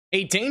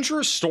A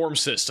dangerous storm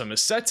system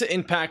is set to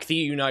impact the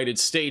United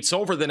States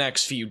over the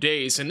next few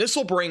days, and this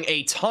will bring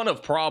a ton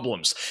of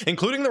problems,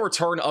 including the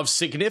return of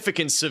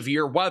significant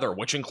severe weather,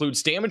 which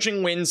includes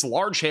damaging winds,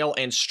 large hail,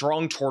 and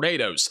strong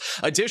tornadoes.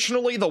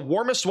 Additionally, the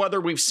warmest weather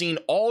we've seen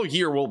all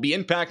year will be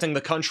impacting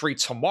the country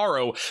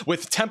tomorrow,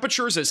 with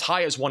temperatures as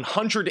high as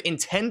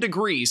 110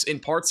 degrees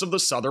in parts of the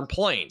southern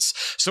plains.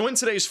 So in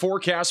today's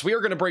forecast, we are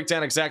going to break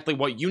down exactly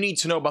what you need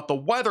to know about the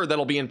weather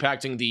that'll be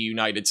impacting the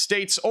United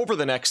States over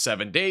the next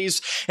 7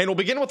 days. And we'll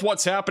begin with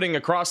what's happening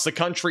across the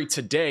country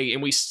today,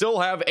 and we still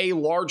have a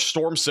large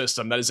storm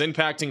system that is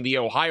impacting the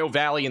Ohio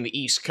Valley and the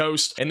East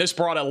Coast, and this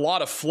brought a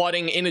lot of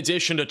flooding in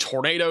addition to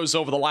tornadoes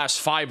over the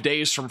last 5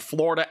 days from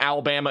Florida,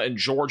 Alabama, and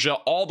Georgia,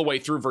 all the way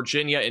through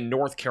Virginia and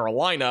North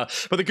Carolina.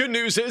 But the good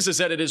news is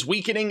that it is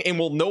weakening and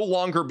will no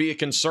longer be a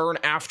concern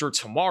after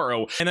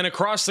tomorrow. And then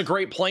across the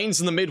Great Plains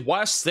in the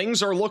Midwest,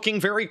 things are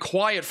looking very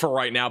quiet for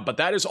right now, but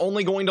that is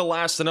only going to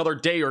last another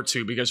day or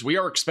two because we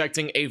are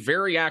expecting a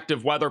very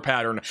active weather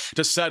pattern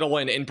to settle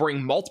in and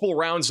bring multiple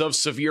rounds of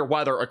severe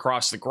weather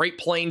across the Great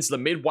Plains, the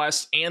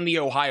Midwest, and the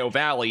Ohio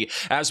Valley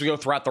as we go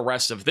throughout the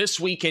rest of this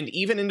weekend,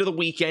 even into the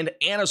weekend,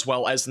 and as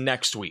well as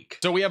next week.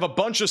 So we have a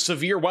bunch of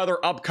severe weather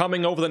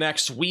upcoming over the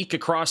next week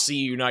across the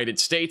United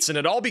States, and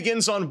it all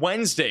begins on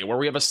Wednesday, where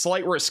we have a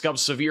slight risk of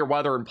severe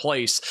weather in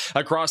place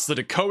across the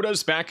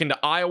Dakotas, back into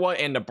Iowa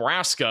and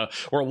Nebraska,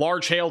 where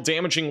large hail,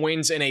 damaging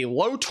winds, and a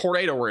low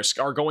tornado risk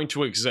are going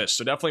to exist.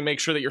 So definitely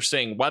make sure that you're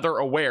staying weather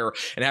aware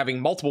and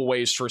having multiple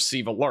ways to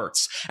receive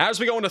alerts. As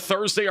we go into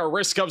Thursday, our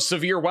risk of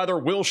severe weather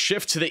will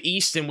shift to the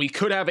east, and we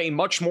could have a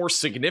much more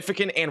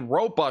significant and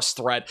robust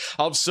threat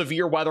of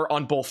severe weather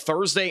on both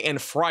Thursday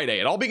and Friday.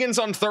 It all begins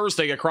on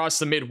Thursday across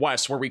the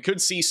Midwest, where we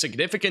could see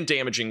significant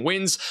damaging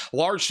winds,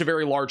 large to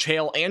very large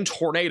hail, and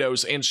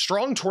tornadoes, and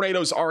strong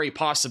tornadoes are a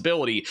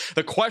possibility.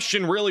 The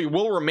question really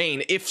will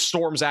remain if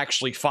storms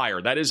actually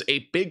fire. That is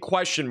a big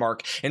question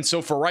mark, and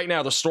so for right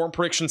now, the Storm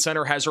Prediction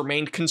Center has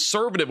remained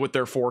conservative with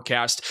their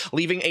forecast,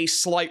 leaving a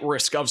slight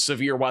risk of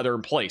severe weather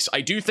in place.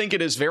 I do think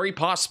it is very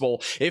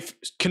possible if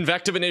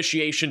convective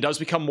initiation does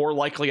become more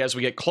likely as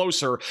we get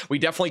closer, we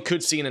definitely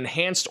could see an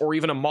enhanced or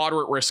even a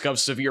moderate risk of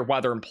severe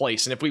weather in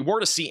place. And if we were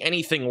to see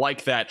anything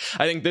like that,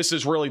 I think this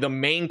is really the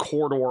main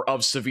corridor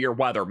of severe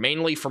weather,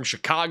 mainly from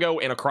Chicago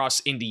and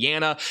across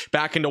Indiana,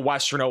 back into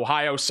western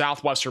Ohio,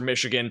 southwestern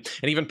Michigan,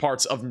 and even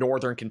parts of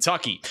northern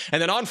Kentucky.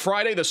 And then on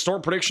Friday, the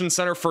Storm Prediction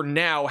Center for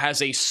now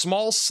has a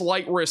small,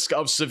 slight risk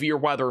of severe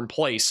weather in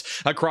place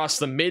across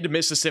the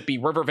mid-Mississippi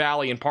River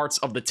Valley and parts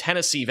of the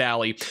Tennessee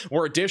Valley,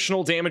 where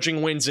additional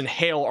damaging winds and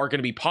hail are going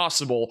to be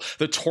possible.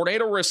 The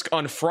tornado risk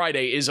on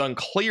Friday is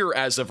unclear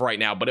as of right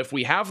now, but if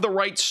we have the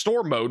right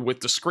storm mode with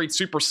discrete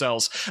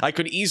supercells, I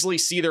could easily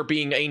see there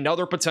being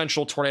another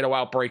potential tornado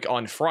outbreak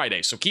on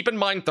Friday. So keep in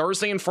mind,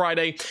 Thursday and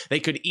Friday, they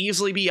could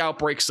easily be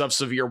outbreaks of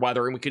severe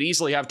weather, and we could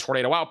easily have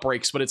tornado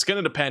outbreaks, but it's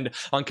going to depend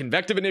on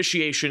convective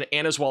initiation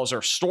and as well as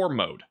our storm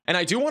mode. And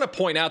I do want to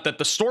point out that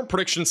the Storm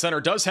Prediction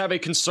Center does have a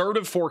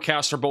conservative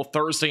forecast for both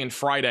Thursday and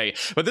Friday,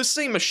 but this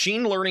is a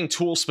machine learning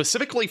tool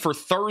specifically for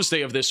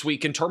Thursday of this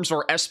week in terms of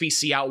our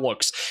SPC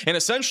outlooks. And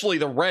essentially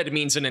the red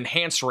means an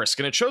enhanced risk,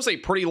 and it shows a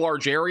pretty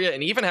large area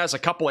and even has a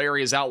couple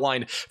areas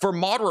outlined for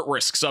moderate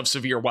risks of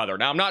severe weather.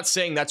 Now, I'm not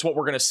saying that's what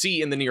we're going to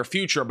see in the near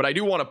future, but I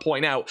do want to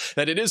point out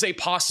that it is a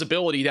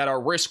possibility that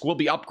our risk will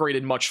be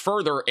upgraded much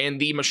further, and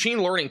the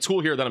machine learning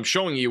tool here that I'm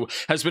showing you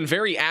has been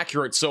very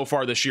accurate so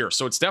far this year.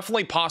 So it's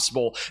definitely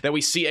possible that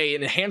we see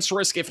an enhanced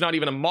risk, if not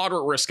even a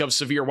moderate risk of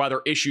severe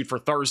weather issued for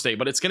Thursday,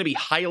 but it's going to be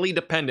highly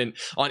dependent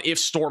on if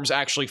storms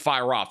actually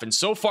fire off. And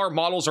so far,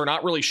 models are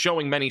not really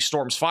showing many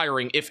storms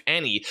firing, if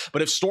any,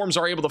 but if storms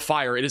are able to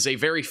fire, it is a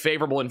very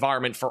favorable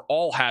environment for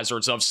all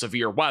hazards of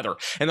severe weather.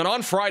 And then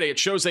on Friday, it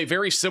shows a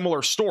very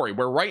similar story,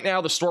 where right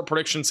now the Storm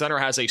Prediction Center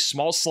has a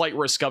small slight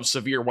risk of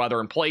severe weather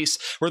in place,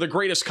 where the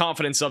greatest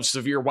confidence of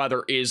severe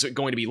weather is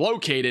going to be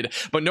located.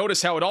 But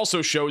notice how it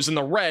also shows in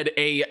the red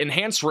a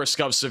enhanced risk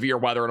of severe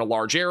weather in a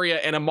large area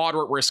and a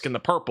moderate risk in the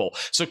purple.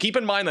 So keep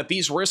in mind that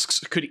these risks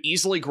could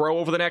easily grow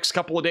over the next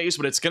couple of days,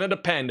 but it's going to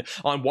depend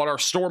on what our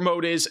storm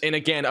mode is, and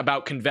again,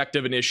 about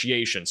convective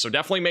initiation. So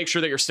definitely make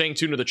sure that you're staying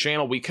tuned to the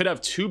channel. We could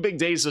have 2 big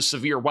days of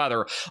severe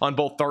weather on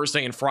both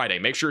Thursday and Friday.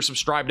 Make sure you're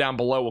subscribed down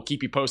below. We'll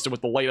keep you posted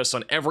with the latest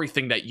on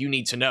everything that you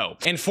need to know.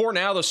 And for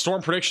now, the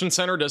Storm Prediction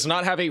Center does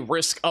not have a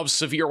risk of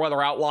severe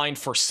weather outlined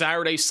for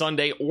Saturday,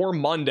 Sunday, or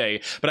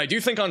Monday, but I do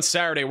think on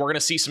Saturday we're going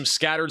to see some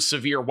scattered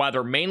severe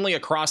weather, mainly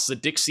across the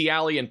Dixie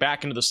Alley and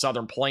back into the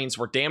southern plains,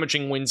 where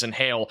damaging winds and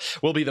hail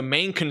will be the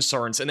main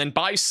concerns. And then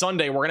by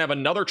Sunday, we're going to have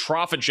another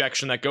trough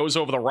ejection that goes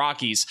over the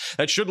Rockies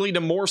that should lead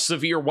to more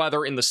severe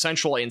weather in the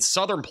central and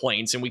southern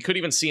plains, and we could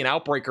even see an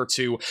outbreak or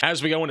two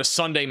as we go into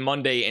Sunday,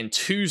 Monday, and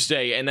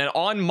Tuesday. And then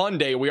on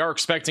Monday, we are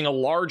expecting a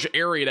large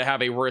area to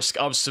have a risk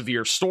of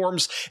severe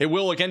storms. It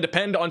will again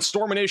depend on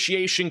storm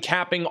initiation,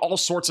 capping, all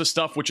sorts of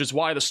stuff, which is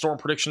why the Storm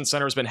Prediction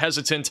Center has been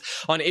hesitant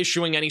on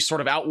issuing any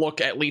sort of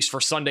outlook, at least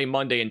for Sunday,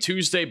 Monday, and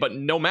Tuesday. But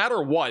no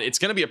matter what, it's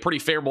going to be a pretty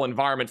favorable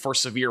environment for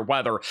severe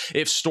weather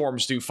if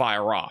storms do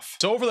fire off.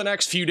 So over the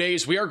next few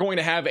days, we are going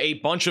to have a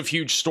bunch of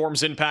huge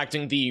storms impacting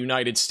impacting the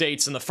United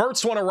States. And the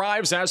first one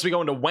arrives as we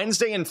go into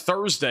Wednesday and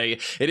Thursday.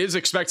 It is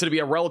expected to be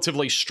a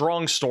relatively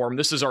strong storm.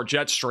 This is our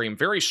jet stream.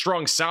 Very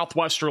strong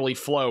southwesterly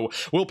flow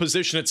will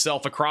position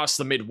itself across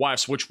the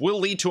Midwest, which will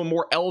lead to a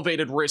more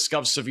elevated risk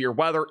of severe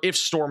weather if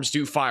storms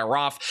do fire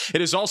off.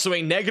 It is also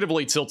a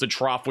negatively tilted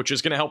trough, which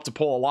is going to help to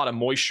pull a lot of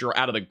moisture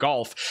out of the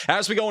Gulf.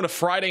 As we go into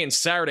Friday and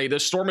Saturday,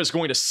 this storm is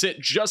going to sit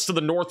just to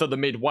the north of the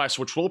Midwest,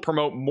 which will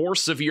promote more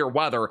severe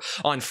weather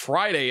on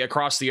Friday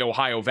across the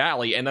Ohio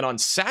Valley. And then on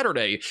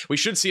Saturday, we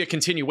should see a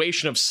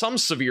continuation of some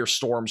severe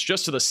storms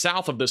just to the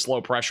south of this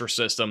low pressure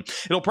system.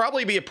 It'll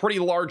probably be a pretty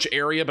large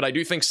area, but I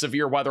do think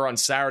severe weather on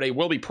Saturday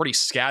will be pretty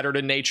scattered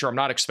in nature. I'm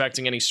not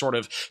expecting any sort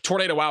of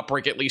tornado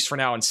outbreak, at least for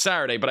now on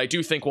Saturday, but I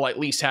do think we'll at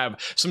least have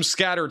some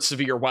scattered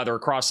severe weather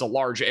across a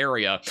large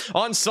area.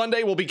 On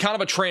Sunday will be kind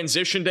of a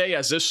transition day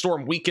as this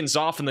storm weakens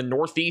off in the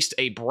northeast.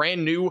 A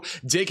brand new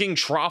digging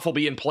trough will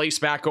be in place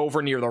back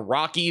over near the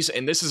Rockies,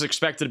 and this is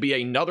expected to be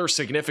another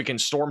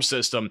significant storm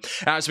system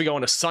as we go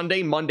into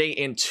Sunday, Monday,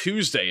 and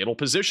Tuesday. It'll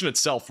position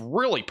itself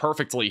really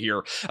perfectly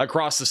here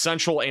across the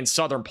central and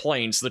southern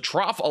plains. The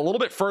trough a little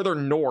bit further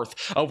north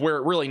of where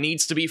it really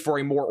needs to be for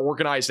a more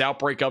organized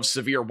outbreak of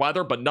severe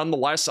weather, but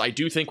nonetheless, I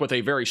do think with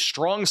a very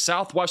strong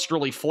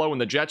southwesterly flow in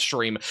the jet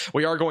stream,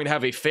 we are going to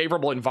have a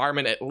favorable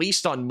environment at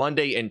least on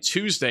Monday and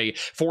Tuesday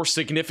for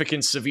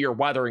significant severe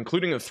weather,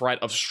 including the threat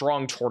of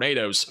strong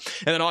tornadoes.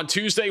 And then on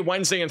Tuesday,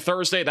 Wednesday, and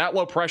Thursday, that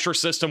low pressure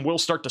system will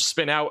start to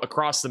spin out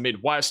across the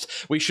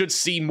Midwest. We should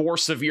see more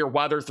severe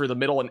weather through the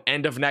middle and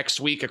end of next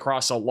week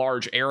across a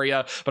large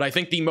area, but I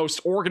think the most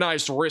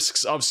organized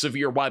risks of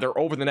severe weather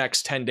over the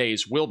next 10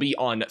 days will be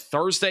on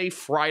Thursday,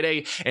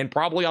 Friday, and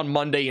probably on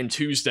Monday and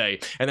Tuesday.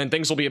 And then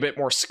things will be a bit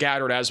more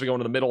scattered as we go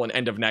into the middle and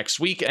end of next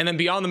week. And then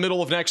beyond the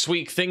middle of next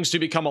week, things do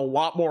become a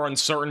lot more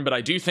uncertain, but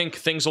I do think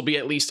things will be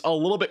at least a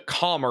little bit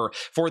calmer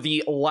for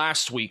the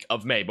last week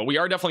of May. But we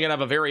are definitely going to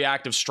have a very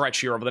active stretch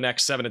here over the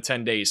next 7 to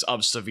 10 days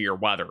of severe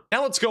weather.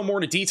 Now let's go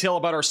more into detail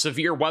about our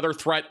severe weather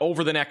threat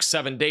over the next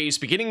 7 days,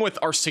 beginning with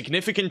our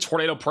significant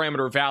tornado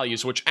parameter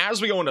values, which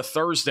as we go into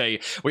Thursday,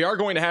 we are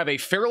going to have a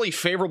fairly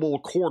favorable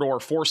corridor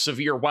for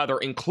severe weather,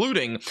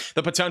 including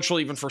the potential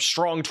even for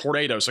strong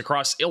tornadoes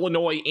across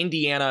Illinois,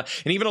 Indiana,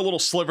 and even a little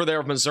sliver there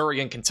of Missouri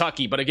and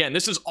Kentucky. But again,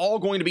 this is all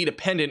going to be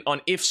dependent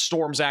on if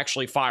storms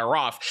actually fire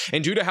off.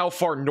 And due to how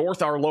far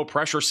north our low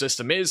pressure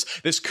system is,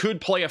 this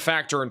could play a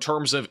factor in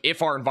terms of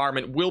if our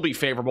environment will be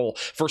favorable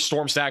for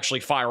storms to actually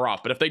fire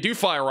off. But if they do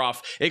fire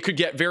off, it could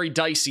get very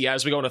dicey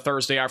as we go into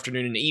Thursday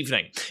afternoon and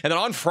evening. And then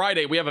on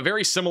Friday, we have a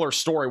very similar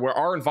story where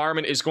our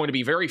environment is going to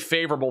be very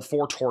favorable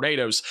for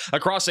tornadoes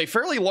across a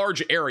fairly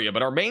large area,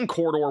 but our main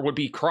corridor would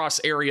be across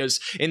areas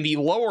in the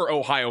lower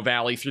Ohio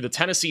Valley through the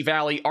Tennessee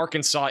Valley,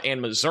 Arkansas,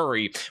 and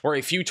Missouri, where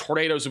a few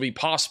tornadoes would be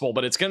possible,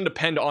 but it's going to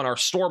depend on our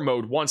storm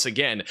mode once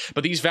again.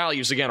 But these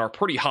values, again, are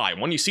pretty high.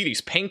 When you see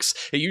these pinks,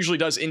 it usually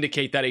does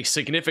indicate that a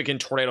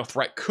significant tornado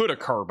threat could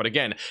occur. But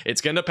again,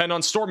 it's going to depend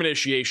on storm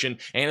initiation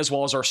and as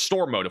well as our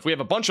storm mode. If we have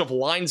a bunch of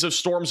lines of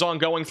storms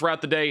ongoing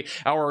throughout the day,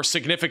 our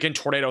significant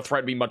tornado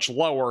threat would be much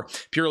lower,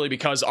 purely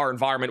because our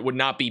environment would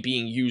not be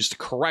being used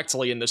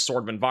correctly in this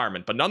sort of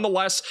environment. But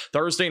nonetheless,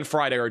 Thursday and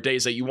Friday are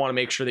days that you want to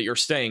make sure that you're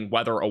staying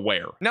weather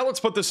aware. Now let's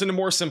put this into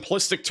more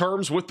simplistic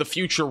terms with the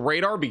future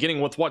radar,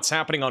 beginning with what's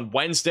happening on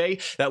Wednesday.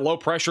 That low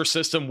pressure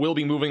system will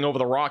be moving over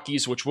the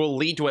Rockies, which will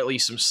lead to at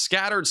least some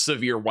scattered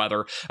severe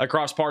weather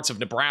across parts of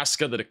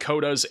Nebraska, the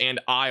Dakotas, and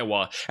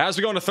Iowa. As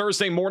we go into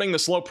Thursday morning,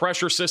 this low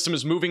pressure system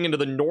is moving into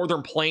the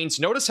northern plains.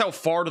 Notice how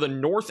far to the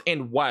north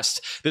and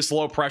west this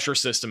low pressure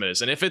system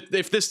is. And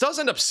if this does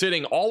end up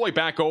sitting all the way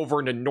back over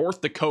into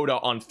North Dakota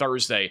on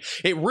Thursday,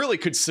 it really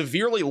could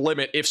severely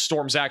limit if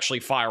storms actually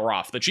fire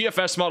off. The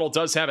GFS model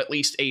does have at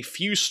least a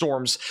few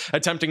storms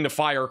attempting to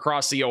fire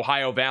across the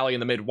Ohio Valley in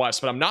the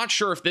Midwest, but I'm not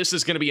sure if this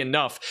is going to be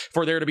enough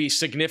for there to be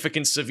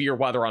significant severe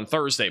weather on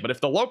Thursday. But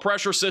if the low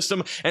pressure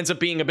system ends up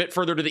being a bit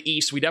further to the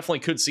east, we definitely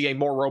could see a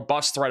more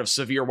robust threat of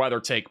severe weather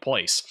take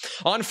place.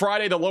 On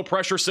Friday, the low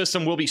pressure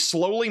system will be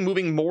slowly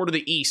moving more to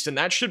the east, and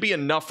that should be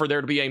enough for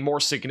there to be a more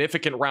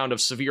significant round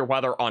of severe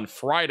weather on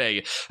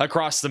Friday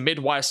across the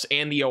Midwest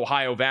and the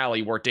Ohio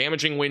Valley, where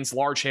damaging winds,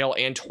 large hail,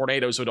 and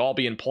tornadoes would all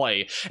be in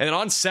play. And then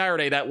on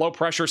Saturday, that low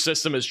pressure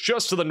system is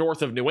just to the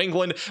north of New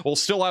England. We'll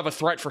still have a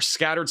threat for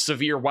scattered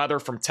severe weather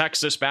from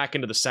Texas back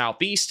into the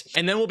southeast.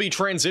 And then we'll be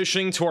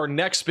transitioning to our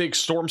next big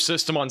storm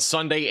system on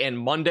Sunday and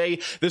Monday.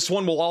 This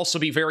one will also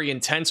be very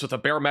intense with a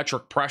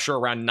barometric pressure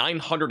around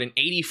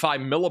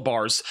 985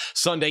 millibars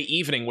Sunday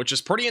evening, which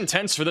is pretty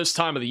intense for this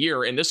time of the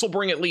year. And this will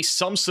bring at least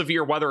some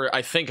severe weather,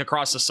 I think,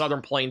 across the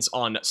southern plains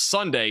on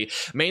Sunday,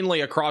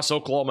 mainly across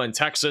Oklahoma and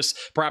Texas,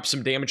 perhaps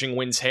some damaging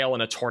winds, hail,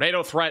 and a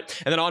tornado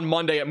threat. And then on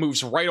Monday, it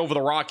moves right over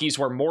the Rockies,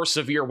 where more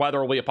severe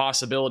weather will be a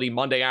possibility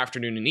Monday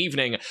afternoon and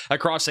evening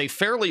across a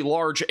fairly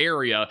large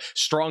area.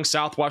 Strong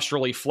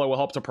southwesterly flow will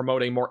help to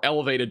promote a more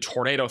elevated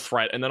tornado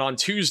threat. And then on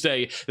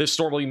Tuesday, this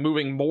storm will be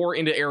moving more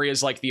into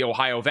areas like the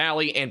Ohio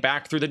Valley and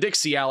back through the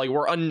Dixie Alley,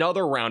 where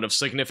another round of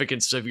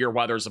significant severe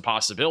weather is a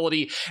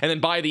possibility. And then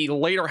by the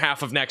later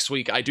half of next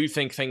week, I do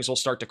think things will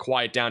start to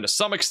quiet down to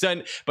some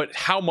extent, but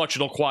how much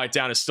it'll quiet quiet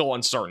down is still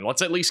uncertain.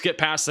 Let's at least get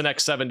past the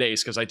next 7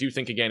 days, because I do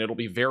think, again, it'll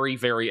be very,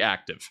 very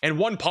active. And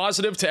one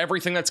positive to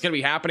everything that's going to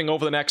be happening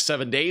over the next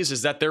 7 days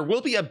is that there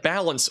will be a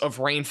balance of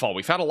rainfall.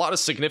 We've had a lot of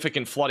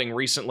significant flooding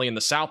recently in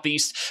the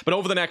southeast, but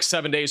over the next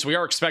 7 days, we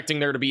are expecting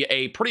there to be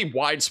a pretty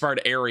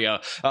widespread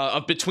area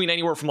of between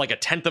anywhere from like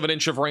 1/10 of an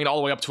inch of rain all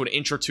the way up to 1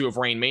 inch or 2 of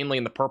rain, mainly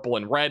in the purple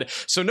and red.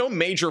 So no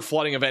major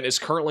flooding event is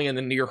currently in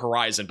the near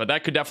horizon, but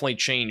that could definitely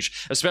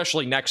change,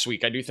 especially next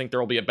week. I do think there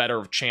will be a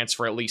better chance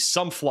for at least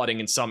some flooding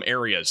in some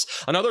areas.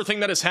 Another thing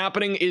that is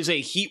happening is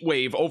a heat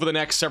wave over the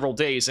next several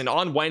days, and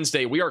on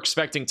Wednesday, we are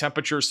expecting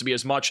temperatures to be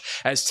as much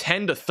as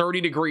 10 to 30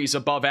 degrees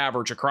above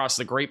average across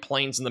the Great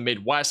Plains and the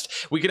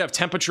Midwest. We could have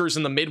temperatures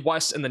in the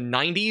Midwest in the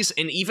 90s,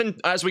 and even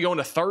as we go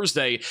into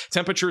Thursday,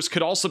 temperatures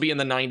could also be in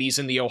the 90s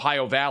in the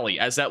Ohio Valley.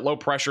 As that low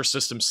pressure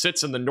system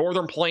sits in the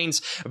northern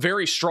plains,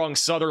 very strong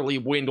southerly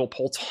wind will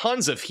pull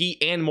tons of heat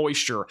and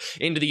moisture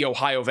into the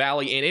Ohio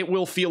Valley, and it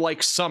will feel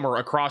like summer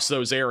across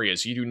those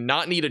areas. You do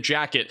not need a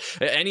jacket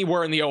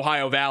anywhere in the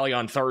Ohio Valley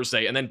on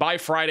Thursday, and then by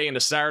Friday into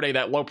Saturday,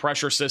 that low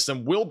pressure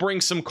system will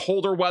bring some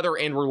colder weather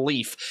and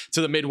relief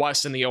to the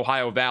Midwest and the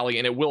Ohio Valley,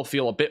 and it will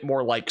feel a bit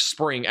more like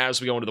spring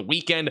as we go into the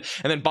weekend.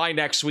 And then by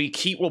next week,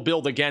 heat will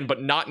build again,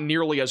 but not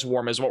nearly as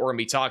warm as what we're going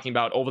to be talking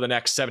about over the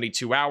next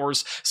 72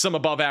 hours. Some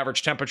above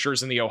average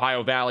temperatures in the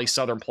Ohio Valley,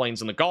 southern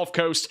plains, and the Gulf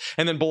Coast,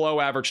 and then below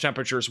average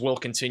temperatures will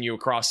continue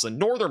across the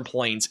northern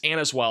plains and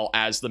as well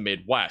as the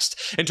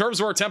Midwest. In terms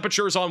of our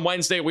temperatures on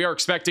Wednesday, we are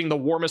expecting the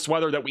warmest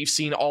weather that we've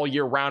seen all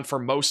year round for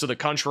most of the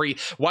country.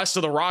 West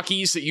of the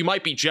Rockies, you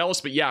might be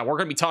jealous, but yeah, we're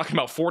going to be talking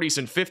about 40s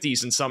and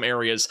 50s in some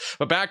areas.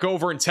 But back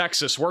over in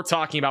Texas, we're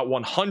talking about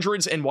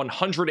 100s and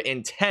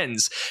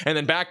 110s. And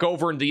then back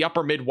over in the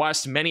upper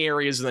Midwest, many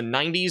areas in the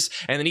 90s.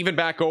 And then even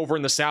back over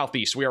in the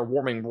Southeast, we are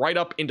warming right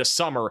up into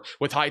summer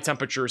with high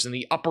temperatures in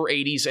the upper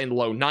 80s and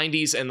low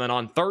 90s. And then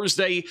on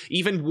Thursday,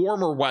 even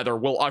warmer weather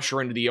will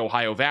usher into the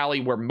Ohio Valley,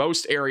 where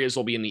most areas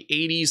will be in the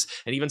 80s,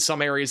 and even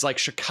some areas like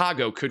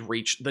Chicago could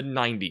reach the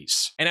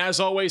 90s. And as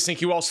always,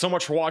 thank you all so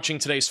much for watching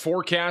today's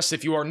forecast.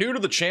 If you are new to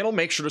the channel,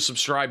 make sure to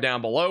subscribe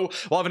down below.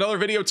 We'll have another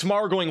video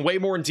tomorrow going way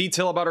more in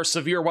detail about our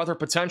severe weather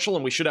potential,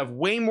 and we should have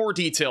way more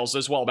details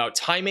as well about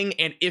timing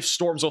and if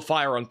storms will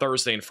fire on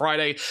Thursday and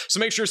Friday. So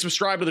make sure to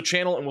subscribe to the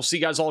channel, and we'll see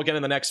you guys all again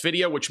in the next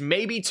video, which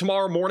may be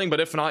tomorrow morning, but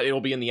if not,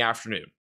 it'll be in the afternoon.